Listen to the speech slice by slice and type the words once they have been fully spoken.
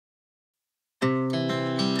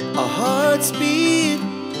Our hearts beat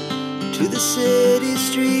to the city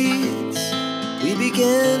streets. We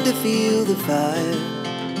began to feel the fire.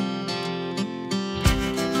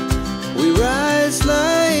 We rise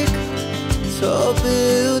like tall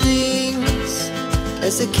buildings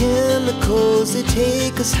as the chemicals, they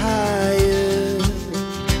take us higher.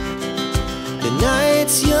 The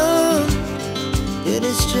night's young, it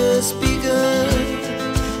has just begun,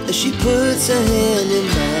 as she puts her hand in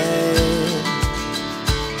mine.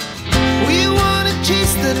 We wanna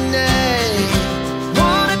chase the night,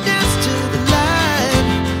 wanna dance to the light,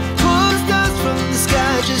 pull the stars from the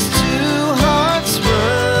sky, just two hearts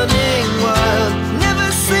running wild. Never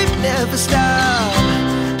sleep, never stop,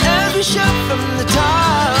 as we shout from the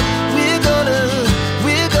top.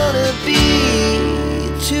 We're gonna be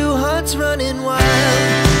two hearts running wild.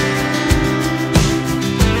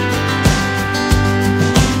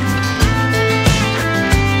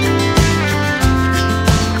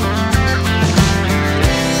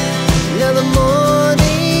 Now the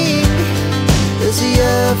morning is the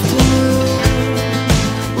afternoon.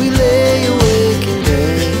 We lay awake in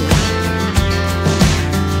bed.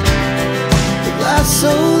 The laughs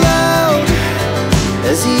so loud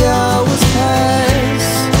as the hours